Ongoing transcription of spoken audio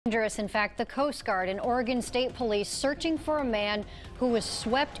Dangerous. In fact, the Coast Guard and Oregon State Police searching for a man who was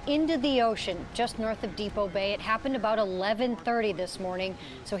swept into the ocean just north of Depoe Bay. It happened about 11:30 this morning,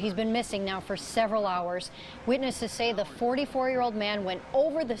 so he's been missing now for several hours. Witnesses say the 44-year-old man went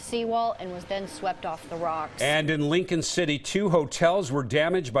over the seawall and was then swept off the rocks. And in Lincoln City, 2 hotels were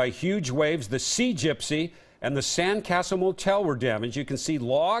damaged by huge waves. The Sea Gypsy and the Sandcastle Motel were damaged. You can see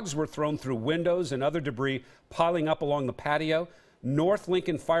logs were thrown through windows and other debris piling up along the patio. North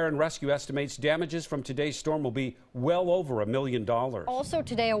Lincoln Fire and Rescue estimates damages from today's storm will be well over $1 million. Also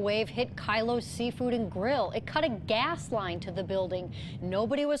today, a wave hit Kylo's Seafood and Grill. It cut a gas line to the building.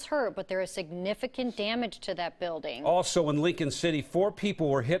 Nobody was hurt, but there is significant damage to that building. Also in Lincoln City, 4 people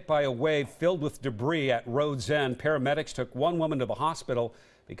were hit by a wave filled with debris at Road's End. Paramedics took one woman to the hospital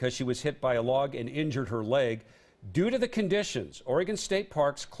because she was hit by a log and injured her leg. Due to the conditions, Oregon State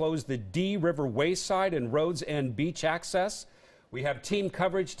Parks closed the Dee River Wayside and Road's End beach access. We have team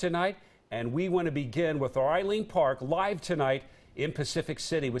coverage tonight, and we want to begin with our Eileen Park live tonight in Pacific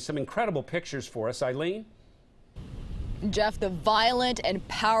City with some incredible pictures for us. Eileen? Jeff, the violent and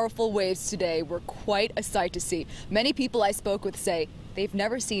powerful waves today were quite a sight to see. Many people I spoke with say they've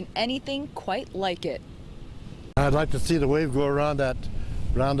never seen anything quite like it. I'd like to see the wave go around that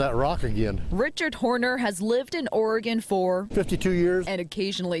rock again. Richard Horner has lived in Oregon for 52 years and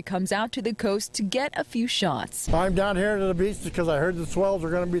occasionally comes out to the coast to get a few shots. I'm down here to the beach because I heard the swells are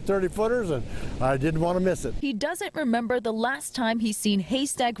going to be 30-footers and I didn't want to miss it. He doesn't remember the last time he's seen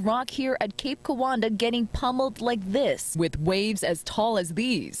Haystack Rock here at Cape Kiwanda getting pummeled like this, with waves as tall as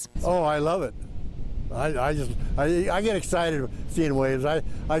these. Oh, I love it. I get excited seeing waves.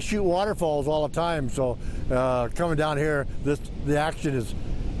 I shoot waterfalls all the time, so coming down here, the action is,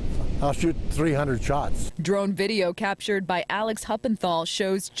 I'll shoot 300 shots. Drone video captured by Alex Huppenthal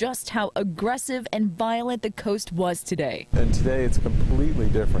shows just how aggressive and violent the coast was today. And today it's completely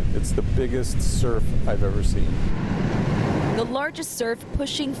different. It's the biggest surf I've ever seen. The largest surf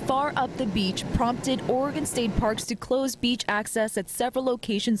pushing far up the beach prompted Oregon State Parks to close beach access at several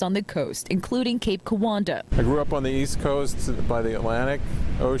locations on the coast, including Cape Kiwanda. I grew up on the East Coast by the Atlantic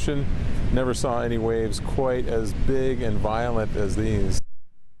Ocean. Never saw any waves quite as big and violent as these.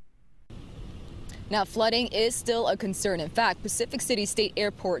 Now, flooding is still a concern. In fact, Pacific City State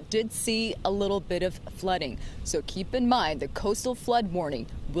Airport did see a little bit of flooding. So keep in mind the coastal flood warning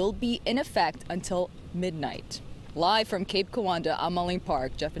will be in effect until midnight. Live from Cape Kiwanda, I'm Eileen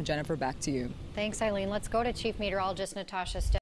Park. Jeff and Jennifer, back to you. Thanks, Eileen. Let's go to Chief Meteorologist Natasha Stepp.